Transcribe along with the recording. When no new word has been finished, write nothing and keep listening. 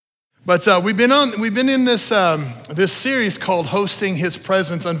But we've been in this series called "Hosting His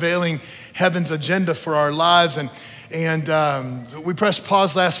Presence," unveiling heaven's agenda for our lives, and we pressed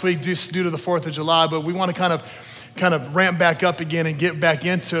pause last week just due to the 4th of July. But we want to kind of ramp back up again and get back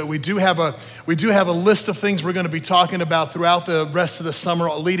into it. We do have a list of things we're going to be talking about throughout the rest of the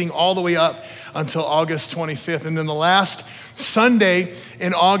summer, leading all the way up until August 25th, and then the last Sunday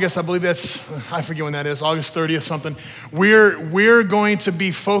in August, I believe I forget when that is, August 30th something, we're going to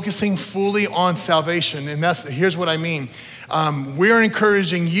be focusing fully on salvation. And here's what I mean. We're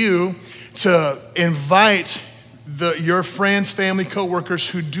encouraging you to invite your friends, family, coworkers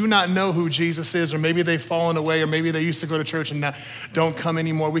who do not know who Jesus is, or maybe they've fallen away, or maybe they used to go to church and now don't come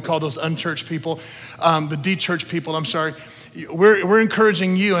anymore. We call those unchurched people, the de-churched people, I'm sorry. We're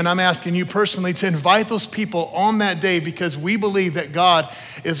encouraging you, and I'm asking you personally to invite those people on that day, because we believe that God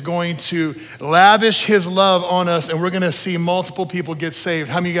is going to lavish his love on us, and we're going to see multiple people get saved.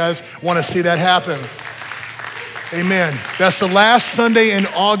 How many of you guys want to see that happen? Amen. That's the last Sunday in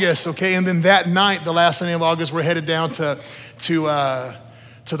August, okay? And then that night, the last Sunday of August, we're headed down to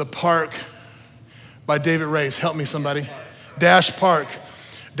the park by David Ray's. Help me, somebody. Dash Park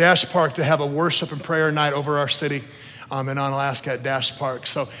to have a worship and prayer night over our city. In Alaska at Dash Park.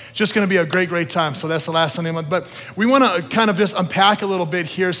 So just going to be a great, great time. So that's the last Sunday of the month. But we want to kind of just unpack a little bit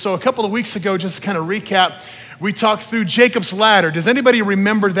here. So a couple of weeks ago, just to kind of recap, we talked through Jacob's ladder. Does anybody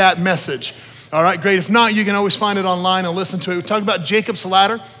remember that message? All right, great. If not, you can always find it online and listen to it. We talked about Jacob's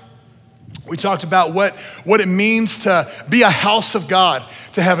ladder. We talked about what it means to be a house of God,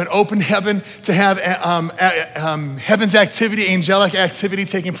 to have an open heaven, to have heaven's activity, angelic activity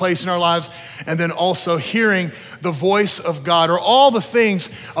taking place in our lives, and then also hearing the voice of God, or all the things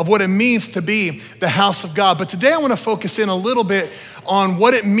of what it means to be the house of God. But today I want to focus in a little bit on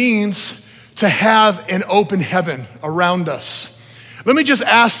what it means to have an open heaven around us. Let me just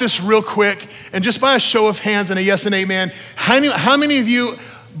ask this real quick, and just by a show of hands and a yes and amen, how many of you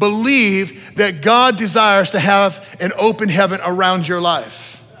believe that God desires to have an open heaven around your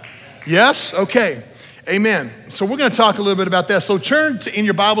life? Yes? Okay. Amen. So we're going to talk a little bit about that. So turn in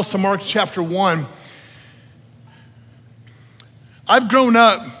your Bibles to Mark chapter 1. I've grown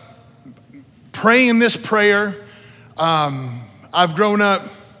up praying this prayer. I've grown up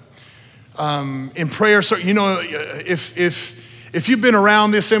in prayer. So, you know, if you've been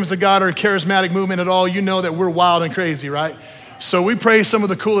around the Assemblies of God or a charismatic movement at all, you know that we're wild and crazy, right? So we pray some of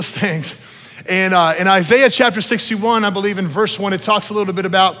the coolest things. And in Isaiah chapter 61, I believe in verse 1, it talks a little bit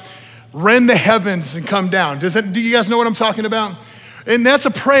about rend the heavens and come down. Do you guys know what I'm talking about? And that's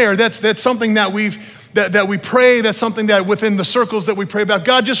a prayer. That's something that we pray. That's something that within the circles that we pray about.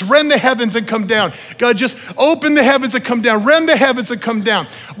 God, just rend the heavens and come down. God, just open the heavens and come down. Rend the heavens and come down.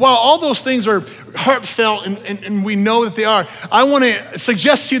 While all those things are heartfelt and we know that they are, I want to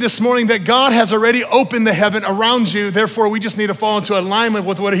suggest to you this morning that God has already opened the heaven around you. Therefore, we just need to fall into alignment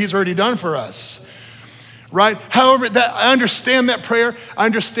with what he's already done for us. Right? However, I understand that prayer. I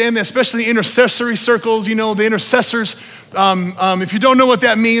understand that, especially intercessory circles, you know, the intercessors. If you don't know what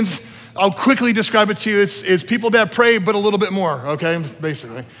that means, I'll quickly describe it to you. It's people that pray, but a little bit more, okay?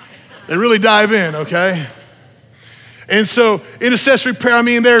 Basically. They really dive in, okay? And so intercessory prayer, I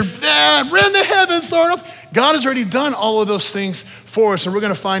mean, rend the heavens, Lord. God has already done all of those things for us, and we're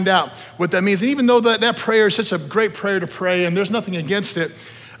going to find out what that means. And even though that prayer is such a great prayer to pray, and there's nothing against it,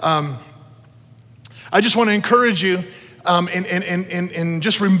 I just want to encourage you and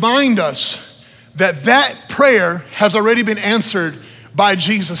just remind us that prayer has already been answered by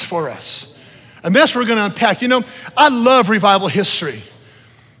Jesus for us. And that's what we're going to unpack. You know, I love revival history.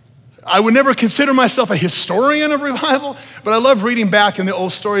 I would never consider myself a historian of revival, but I love reading back in the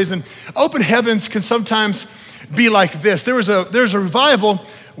old stories. And open heavens can sometimes be like this. There's a revival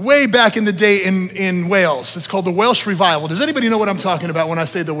way back in the day in Wales. It's called the Welsh Revival. Does anybody know what I'm talking about when I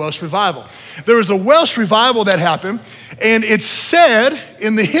say the Welsh Revival? There was a Welsh revival that happened, and it's said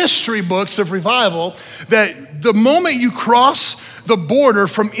in the history books of revival that the moment you cross the border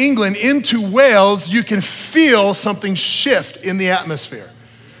from England into Wales, you can feel something shift in the atmosphere.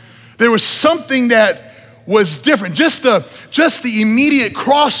 There was something that was different. Just the immediate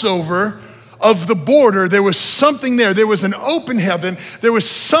crossover of the border, there was something there. There was an open heaven. There was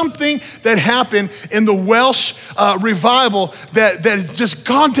something that happened in the Welsh revival that had just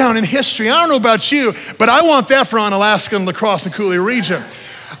gone down in history. I don't know about you, but I want that for Alaska and La Crosse and Coulee region.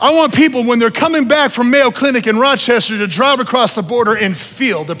 I want people, when they're coming back from Mayo Clinic in Rochester, to drive across the border and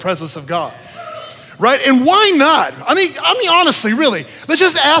feel the presence of God. Right? And why not? I mean, honestly, really, let's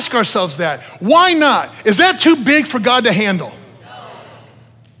just ask ourselves that. Why not? Is that too big for God to handle?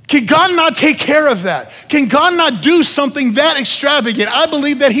 Can God not take care of that? Can God not do something that extravagant? I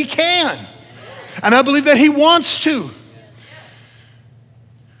believe that he can. And I believe that he wants to.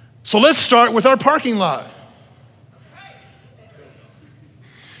 So let's start with our parking lot.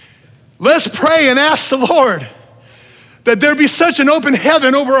 Let's pray and ask the Lord that there be such an open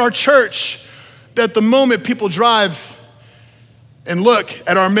heaven over our church that the moment people drive and look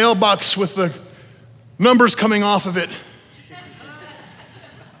at our mailbox with the numbers coming off of it,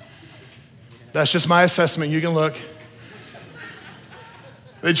 that's just my assessment, you can look.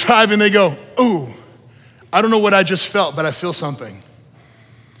 They drive and they go, ooh, I don't know what I just felt, but I feel something.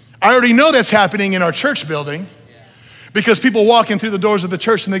 I already know that's happening in our church building because people walk in through the doors of the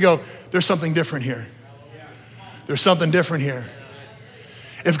church and they go, there's something different here. There's something different here.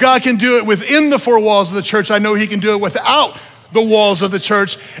 If God can do it within the four walls of the church, I know he can do it without the walls of the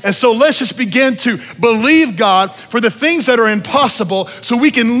church. And so let's just begin to believe God for the things that are impossible so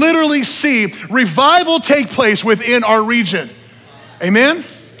we can literally see revival take place within our region. Amen?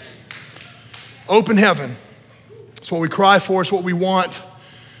 Open heaven. It's what we cry for, it's what we want.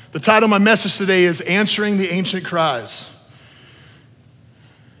 The title of my message today is Answering the Ancient Cries.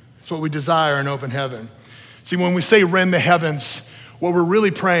 It's what we desire in open heaven. See, when we say rend the heavens, what we're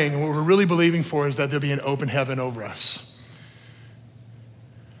really praying and what we're really believing for is that there'll be an open heaven over us.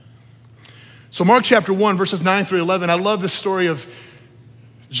 So Mark chapter 1, verses 9 through 11, I love this story of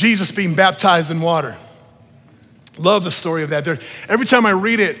Jesus being baptized in water. Love the story of that. Every time I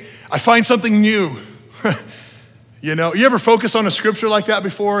read it, I find something new. You know, you ever focus on a scripture like that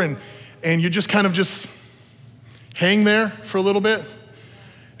before and you just kind of just hang there for a little bit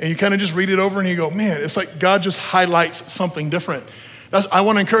and you kind of just read it over and you go, man, it's like God just highlights something different. I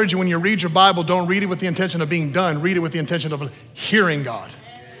want to encourage you when you read your Bible, don't read it with the intention of being done. Read it with the intention of hearing God.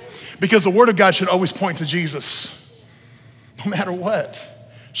 Because the word of God should always point to Jesus. No matter what,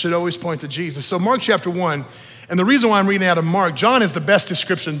 should always point to Jesus. So Mark chapter 1, and the reason why I'm reading out of Mark, John is the best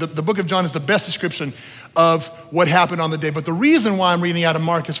description, the book of John is the best description of what happened on the day. But the reason why I'm reading out of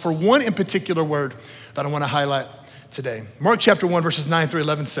Mark is for one in particular word that I want to highlight today. Mark chapter 1, verses 9 through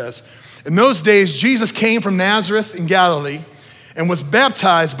 11 says, in those days, Jesus came from Nazareth in Galilee and was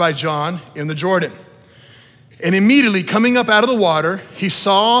baptized by John in the Jordan. And immediately coming up out of the water, he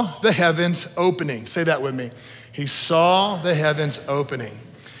saw the heavens opening. Say that with me. He saw the heavens opening.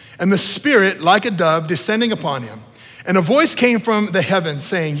 And the Spirit, like a dove, descending upon him. And a voice came from the heavens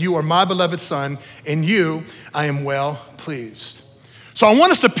saying, you are my beloved Son, in you I am well pleased. So I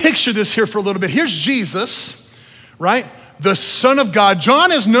want us to picture this here for a little bit. Here's Jesus, right? The Son of God.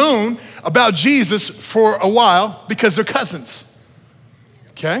 John has known about Jesus for a while because they're cousins,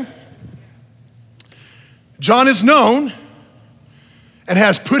 okay? John is known and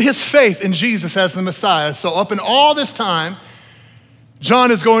has put his faith in Jesus as the Messiah. So up in all this time,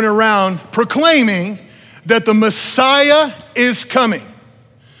 John is going around proclaiming that the Messiah is coming.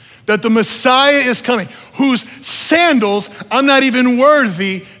 That the Messiah is coming, whose sandals I'm not even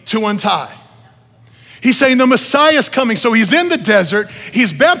worthy to untie. He's saying the Messiah is coming. So he's in the desert,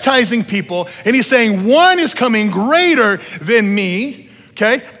 he's baptizing people, and he's saying one is coming greater than me.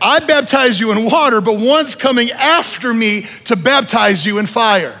 Okay, I baptize you in water, but one's coming after me to baptize you in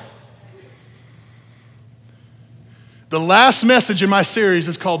fire. The last message in my series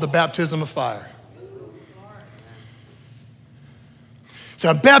is called the baptism of fire. So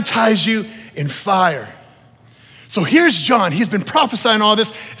I baptize you in fire. So here's John. He's been prophesying all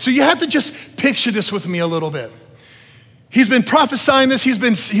this. So you have to just picture this with me a little bit. He's been prophesying this. He's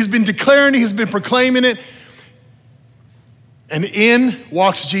been declaring it. He's been proclaiming it. And in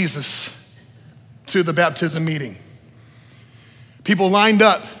walks Jesus to the baptism meeting. People lined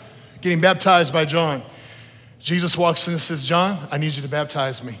up getting baptized by John. Jesus walks in and says, John, I need you to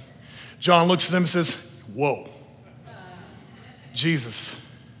baptize me. John looks at them and says, whoa. Jesus,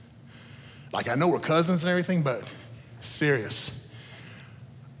 like I know we're cousins and everything, but serious.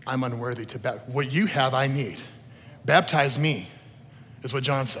 I'm unworthy to baptize. What you have, I need. Baptize me, is what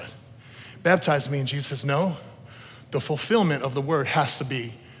John said. Baptize me. And Jesus says, no. The fulfillment of the word has to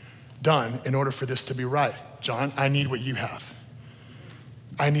be done in order for this to be right. John, I need what you have.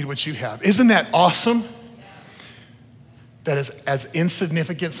 I need what you have. Isn't that awesome? That is as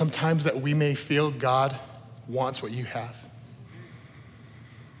insignificant sometimes that we may feel God wants what you have.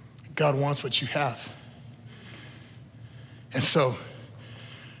 God wants what you have. And so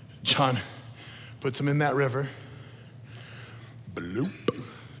John puts him in that river, bloop,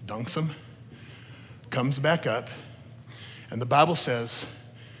 dunks him, comes back up. And the Bible says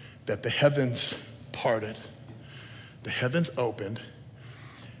that the heavens parted, the heavens opened,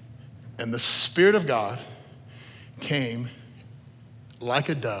 and the Spirit of God came like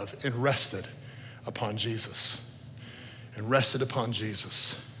a dove and rested upon Jesus. And rested upon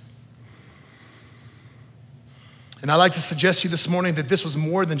Jesus. And I'd like to suggest to you this morning that this was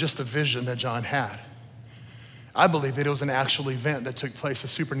more than just a vision that John had. I believe that it was an actual event that took place, a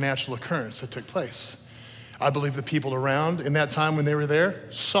supernatural occurrence that took place. I believe the people around in that time when they were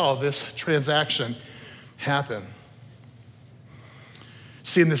there saw this transaction happen.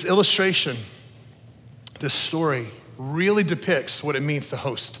 See, in this illustration, this story really depicts what it means to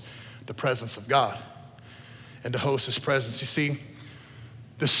host the presence of God and to host his presence. You see,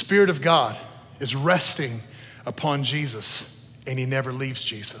 the Spirit of God is resting upon Jesus, and he never leaves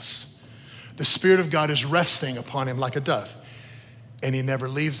Jesus. The Spirit of God is resting upon him like a dove, and he never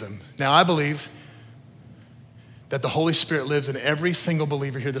leaves him. Now, I believe that the Holy Spirit lives in every single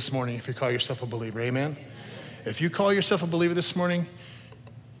believer here this morning if you call yourself a believer, amen? If you call yourself a believer this morning,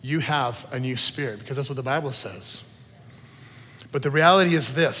 you have a new spirit, because that's what the Bible says. But the reality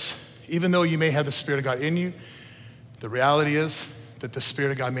is this: even though you may have the Spirit of God in you, the reality is that the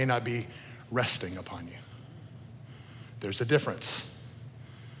Spirit of God may not be resting upon you. There's a difference.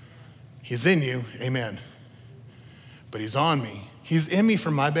 He's in you, amen, but he's on me. He's in me for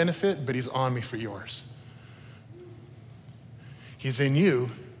my benefit, but he's on me for yours. He's in you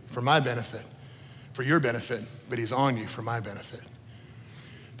for my benefit, for your benefit, but he's on you for my benefit.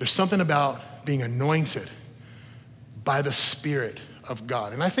 There's something about being anointed by the Spirit of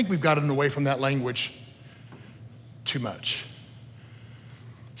God. And I think we've gotten away from that language too much.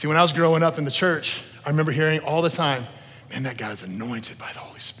 See, when I was growing up in the church, I remember hearing all the time, man, that guy's anointed by the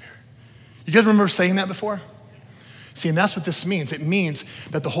Holy Spirit. You guys remember saying that before? See, and that's what this means. It means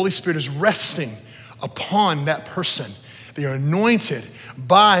that the Holy Spirit is resting upon that person. They are anointed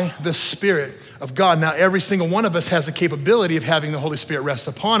by the Spirit of God. Now, every single one of us has the capability of having the Holy Spirit rest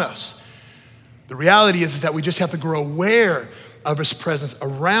upon us. The reality is that we just have to grow aware of his presence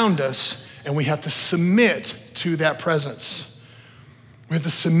around us, and we have to submit to that presence. We have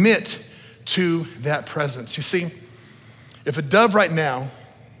to submit to that presence. You see, if a dove right now,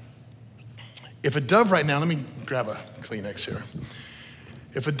 let me grab a Kleenex here.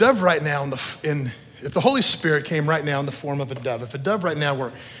 If a dove right now, if the Holy Spirit came right now in the form of a dove, if a dove right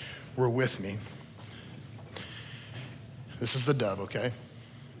now were with me, this is the dove, okay?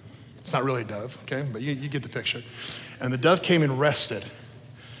 It's not really a dove, okay? But you get the picture. And the dove came and rested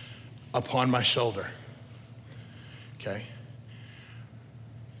upon my shoulder, okay?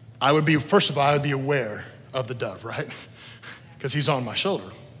 First of all, I would be aware of the dove, right? Because he's on my shoulder.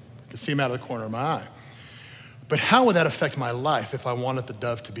 I can see him out of the corner of my eye. But how would that affect my life if I wanted the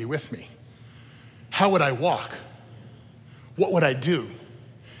dove to be with me? How would I walk? What would I do?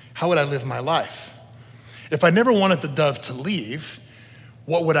 How would I live my life? If I never wanted the dove to leave,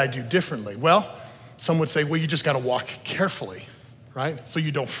 what would I do differently? Well, some would say, well, you just got to walk carefully, right? So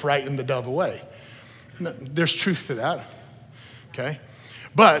you don't frighten the dove away. No, there's truth to that, okay?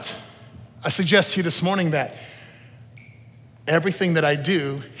 But I suggest to you this morning that everything that I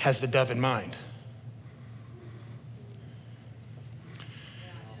do has the dove in mind.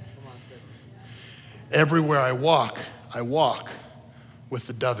 Everywhere I walk with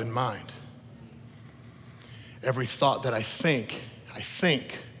the dove in mind. Every thought that I think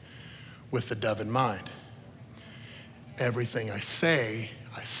with the dove in mind. Everything I say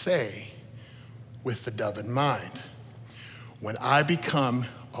with the dove in mind. When I become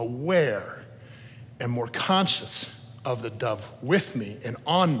aware and more conscious of the dove with me and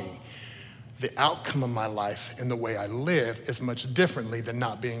on me, the outcome of my life and the way I live is much differently than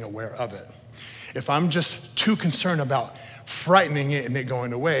not being aware of it. If I'm just too concerned about frightening it and it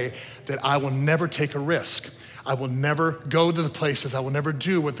going away, that I will never take a risk. I will never go to the places. I will never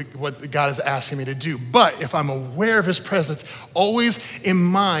do what God is asking me to do. But if I'm aware of his presence, always in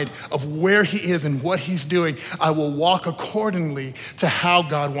mind of where he is and what he's doing, I will walk accordingly to how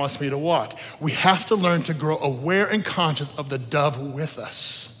God wants me to walk. We have to learn to grow aware and conscious of the dove with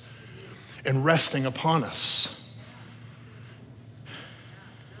us and resting upon us.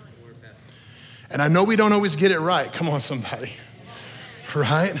 And I know we don't always get it right. Come on, somebody.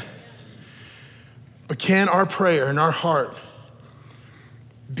 Right? But can our prayer and our heart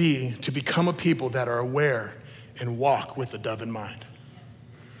be to become a people that are aware and walk with the dove in mind?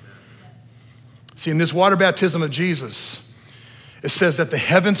 See, in this water baptism of Jesus, it says that the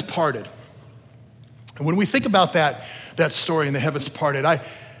heavens parted. And when we think about that story and the heavens parted,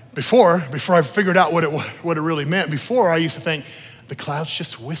 before I figured out what it really meant, before I used to think the clouds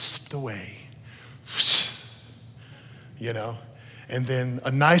just wisped away. You know, and then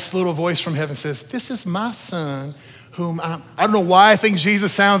a nice little voice from heaven says, this is my son whom I don't know why I think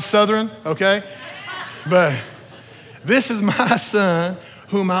Jesus sounds Southern, okay? But This is my son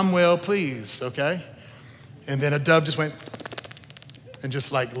whom I'm well pleased, okay? And then a dove just went and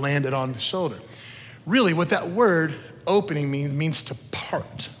just like landed on the shoulder. Really, what that word opening means to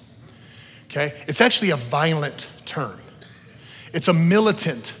part, okay? It's actually a violent term. It's a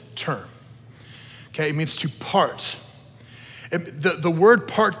militant term, okay? It means to part. The word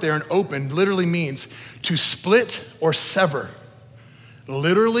part there in open literally means to split or sever,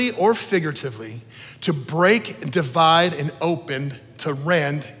 literally or figuratively, to break, divide, and open, to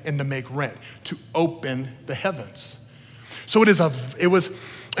rend, and to make rent, to open the heavens. So it was,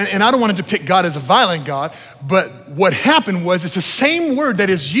 and I don't want to depict God as a violent God, but what happened was it's the same word that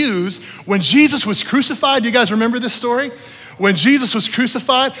is used when Jesus was crucified. Do you guys remember this story? When Jesus was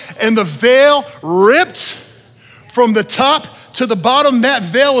crucified and the veil ripped from the top to the bottom. That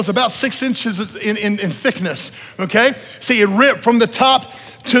veil was about 6 inches in thickness, okay? See, it ripped from the top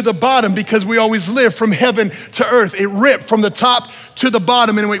to the bottom because we always live from heaven to earth. It ripped from the top to the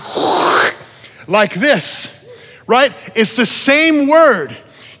bottom and it went like this, right? It's the same word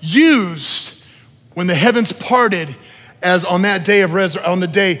used when the heavens parted as on that day on the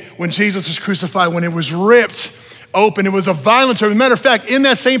day when Jesus was crucified, when it was ripped open. It was a violent term. As a matter of fact, in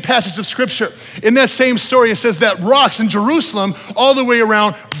that same passage of scripture, in that same story, it says that rocks in Jerusalem all the way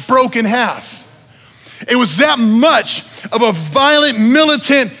around broke in half. It was that much of a violent,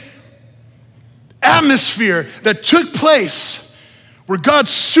 militant atmosphere that took place where God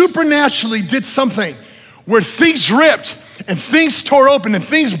supernaturally did something where things ripped and things tore open and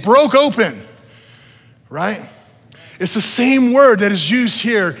things broke open, right? It's the same word that is used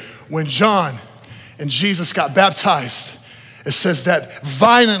here when John and Jesus got baptized. It says that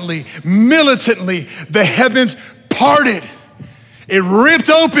violently, militantly, the heavens parted. It ripped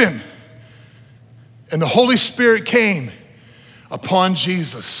open. And the Holy Spirit came upon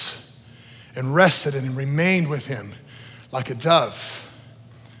Jesus and rested and remained with him like a dove.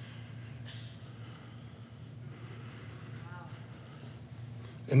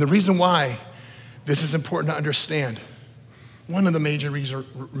 And the reason why this is important to understand, one of the major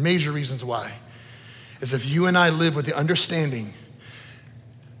reasons why, is if you and I live with the understanding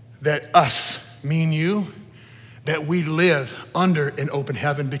that us, me and you, that we live under an open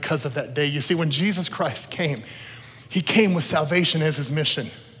heaven because of that day. You see, when Jesus Christ came, he came with salvation as his mission.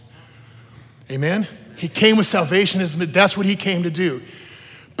 Amen? He came with salvation as his mission. That's what he came to do.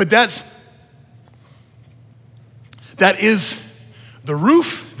 But that is the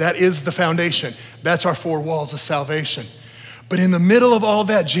roof, that is the foundation. That's our 4 walls of salvation. But in the middle of all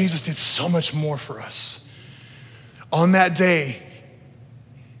that, Jesus did so much more for us. On that day,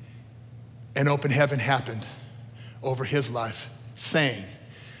 an open heaven happened over his life, saying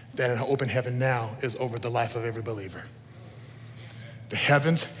that an open heaven now is over the life of every believer. The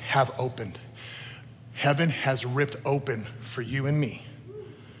heavens have opened. Heaven has ripped open for you and me.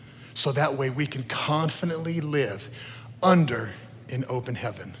 So that way we can confidently live under an open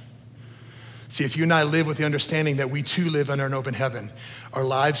heaven. See, if you and I live with the understanding that we too live under an open heaven, our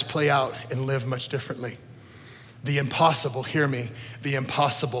lives play out and live much differently. The impossible, hear me, the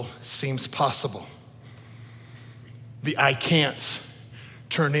impossible seems possible. The I can'ts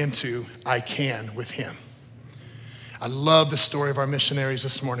turn into I can with him. I love the story of our missionaries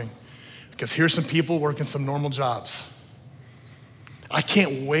this morning because here's some people working some normal jobs. I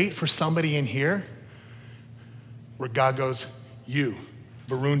can't wait for somebody in here where God goes, you,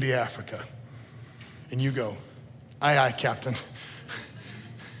 Burundi, Africa. And you go, aye, Captain.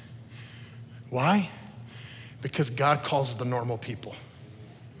 Why? Because God calls the normal people.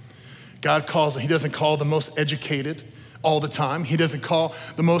 God calls, he doesn't call the most educated all the time. He doesn't call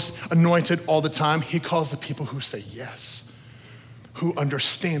the most anointed all the time. He calls the people who say yes, who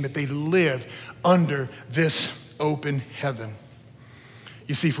understand that they live under this open heaven.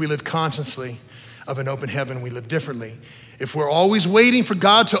 You see, if we live consciously of an open heaven, we live differently. If we're always waiting for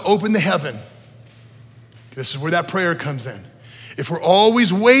God to open the heaven, this is where that prayer comes in. If we're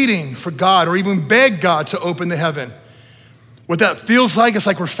always waiting for God or even beg God to open the heaven, what that feels like, it's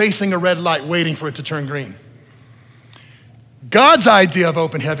like we're facing a red light waiting for it to turn green. God's idea of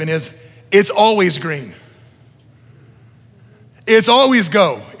open heaven is it's always green. It's always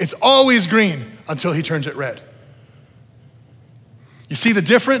go. It's always green until he turns it red. You see the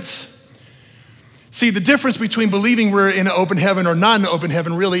difference? See, the difference between believing we're in an open heaven or not in an open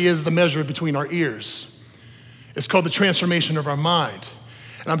heaven really is the measure between our ears. It's called the transformation of our mind.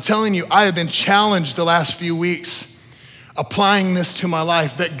 And I'm telling you, I have been challenged the last few weeks applying this to my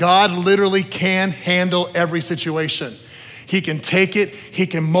life, that God literally can handle every situation. He can take it, he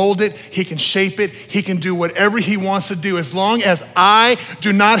can mold it, he can shape it, he can do whatever he wants to do. As long as I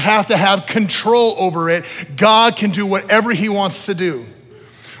do not have to have control over it, God can do whatever he wants to do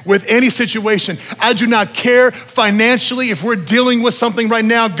with any situation. I do not care financially if we're dealing with something right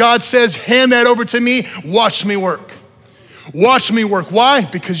now. God says, hand that over to me, watch me work. Watch me work. Why?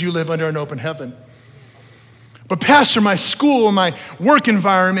 Because you live under an open heaven. But pastor, my school, my work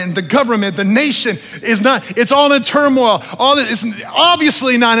environment, the government, the nation is not, it's all in turmoil. All this is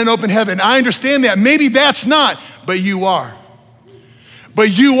obviously not an open heaven. I understand that. Maybe that's not, but you are. But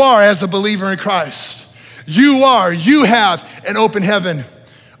you are as a believer in Christ. You have an open heaven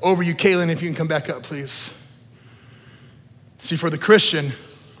over you. Kaylin, if you can come back up, please. See, for the Christian,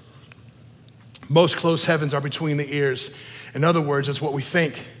 most closed heavens are between the ears. In other words, it's what we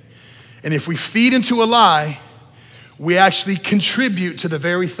think. And if we feed into a lie, we actually contribute to the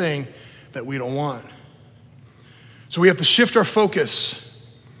very thing that we don't want. So we have to shift our focus.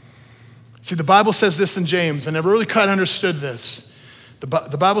 See, the Bible says this in James. I never really quite understood this. The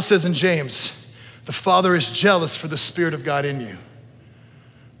Bible says in James, the Father is jealous for the Spirit of God in you.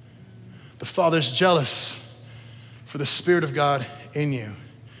 The Father is jealous for the Spirit of God in you.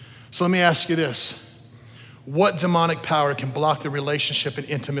 So let me ask you this. What demonic power can block the relationship and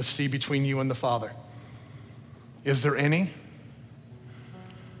intimacy between you and the Father? Is there any?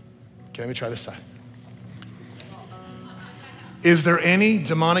 Okay, let me try this side. Is there any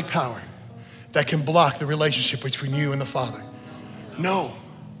demonic power that can block the relationship between you and the Father? No,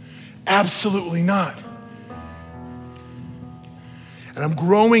 absolutely not. And I'm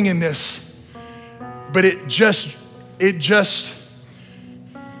growing in this, but it just,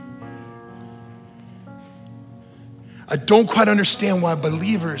 I don't quite understand why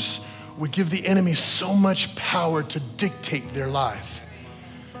believers would give the enemy so much power to dictate their life.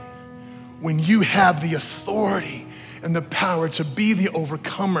 When you have the authority and the power to be the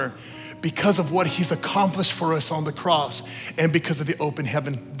overcomer because of what he's accomplished for us on the cross and because of the open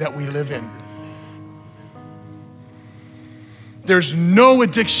heaven that we live in. There's no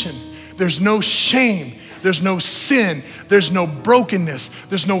addiction, there's no shame, there's no sin, there's no brokenness,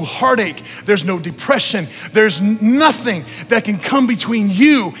 there's no heartache, there's no depression, there's nothing that can come between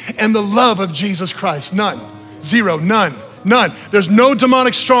you and the love of Jesus Christ. None. Zero. None. There's no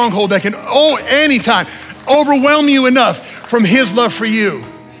demonic stronghold that can, anytime, overwhelm you enough from his love for you.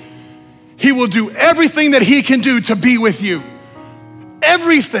 He will do everything that he can do to be with you.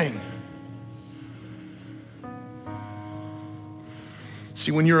 Everything.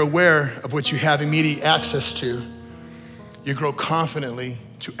 See, when you're aware of what you have immediate access to, you grow confidently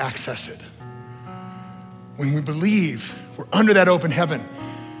to access it. When we believe we're under that open heaven,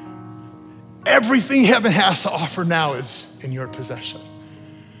 everything heaven has to offer now is in your possession.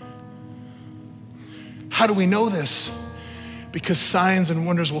 How do we know this? Because signs and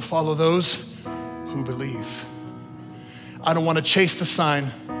wonders will follow those who believe. I don't want to chase the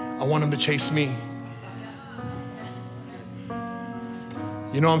sign. I want them to chase me.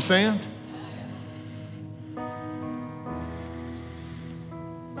 You know what I'm saying?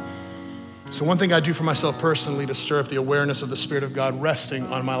 So one thing I do for myself personally to stir up the awareness of the Spirit of God resting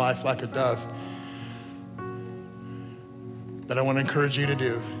on my life like a dove that I want to encourage you to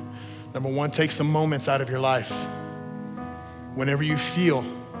do. Number one, take some moments out of your life whenever you feel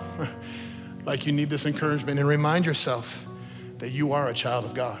like you need this encouragement and remind yourself that you are a child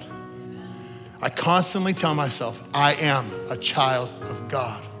of God. I constantly tell myself, I am a child of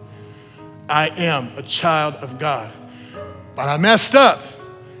God. I am a child of God. But I messed up.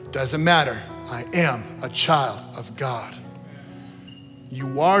 Doesn't matter. I am a child of God.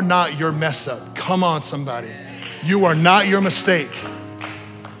 You are not your mess up. Come on, somebody. You are not your mistake.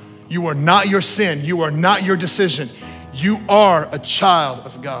 You are not your sin. You are not your decision. You are a child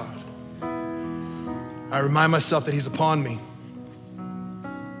of God. I remind myself that he's upon me.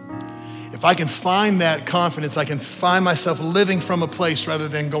 If I can find that confidence, I can find myself living from a place rather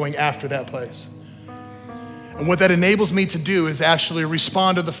than going after that place. And what that enables me to do is actually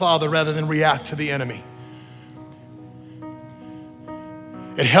respond to the Father rather than react to the enemy.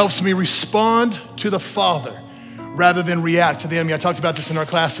 It helps me respond to the Father rather than react to the enemy. I talked about this in our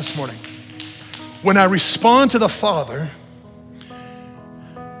class this morning. When I respond to the Father,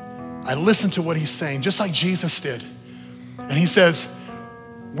 I listen to what he's saying, just like Jesus did. And he says,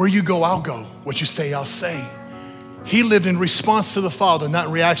 where you go, I'll go. What you say, I'll say. He lived in response to the Father, not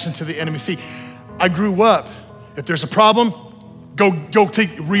in reaction to the enemy. See, I grew up, if there's a problem,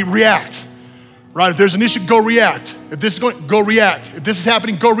 react. Right? If there's an issue, go react. If this is going, go react. If this is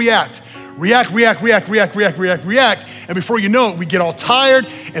happening, go react. React. And before you know it, we get all tired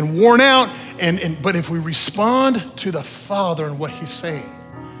and worn out But if we respond to the Father and what he's saying,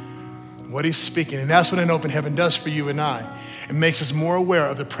 what he's speaking, and that's what an open heaven does for you and I. It makes us more aware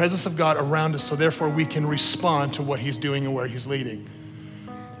of the presence of God around us, so therefore we can respond to what he's doing and where he's leading.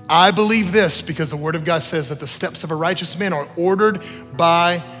 I believe this because the word of God says that the steps of a righteous man are ordered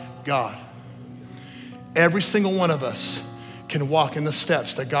by God. Every single one of us can walk in the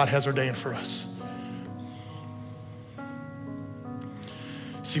steps that God has ordained for us.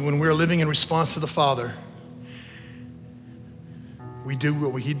 See, when we're living in response to the Father, we do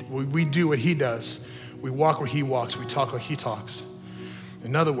what he does. We walk where he walks. We talk like he talks.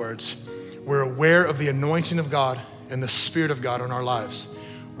 In other words, we're aware of the anointing of God and the Spirit of God in our lives.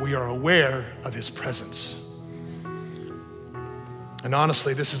 We are aware of his presence. And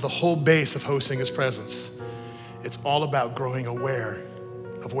honestly, this is the whole base of hosting his presence. It's all about growing aware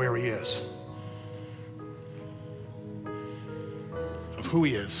of where he is, of who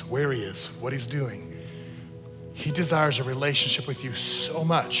he is, where he is, what he's doing. He desires a relationship with you so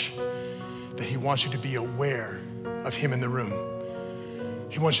much that he wants you to be aware of him in the room.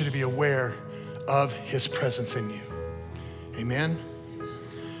 He wants you to be aware of his presence in you. Amen?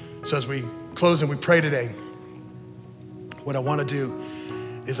 So as we close and we pray today, what I want to do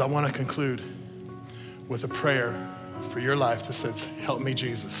is I want to conclude with a prayer for your life that says, help me,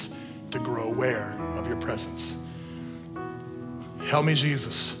 Jesus, to grow aware of your presence. Help me,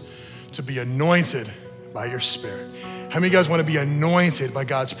 Jesus, to be anointed by your Spirit. How many of you guys want to be anointed by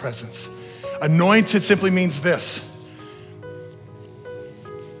God's presence? Anointed simply means this: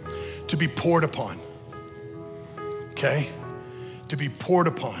 to be poured upon, okay? To be poured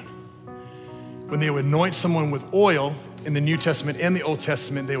upon. When they would anoint someone with oil in the New Testament and the Old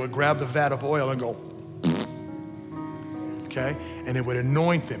Testament, they would grab the vat of oil and go, okay? And it would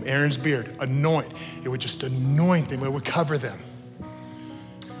anoint them. Aaron's beard, anoint. It would just anoint them. It would cover them,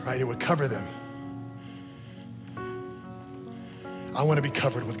 right? It would cover them. I want to be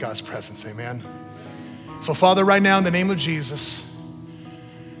covered with God's presence, amen? So Father, right now in the name of Jesus,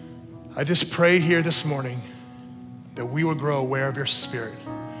 I just pray here this morning that we will grow aware of your Spirit.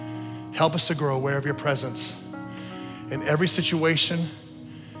 Help us to grow aware of your presence in every situation,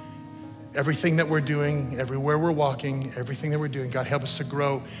 everything that we're doing, everywhere we're walking, everything that we're doing. God, help us to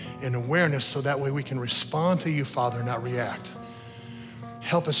grow in awareness so that way we can respond to you, Father, not react.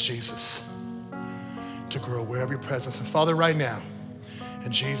 Help us, Jesus, to grow aware of your presence. And Father, right now,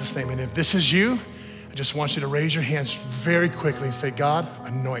 in Jesus' name, and if this is you, I just want you to raise your hands very quickly and say, God,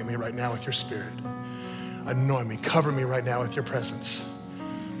 anoint me right now with your Spirit. Anoint me, cover me right now with your presence.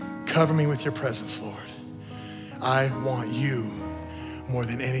 Cover me with your presence, Lord. I want you more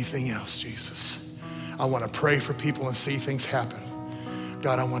than anything else, Jesus. I want to pray for people and see things happen.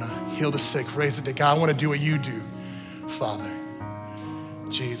 God, I want to heal the sick, raise the dead. God, I want to do what you do, Father.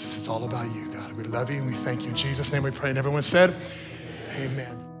 Jesus, it's all about you, God. We love you and we thank you. In Jesus' name we pray. And everyone said,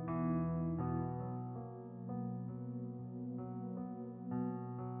 amen.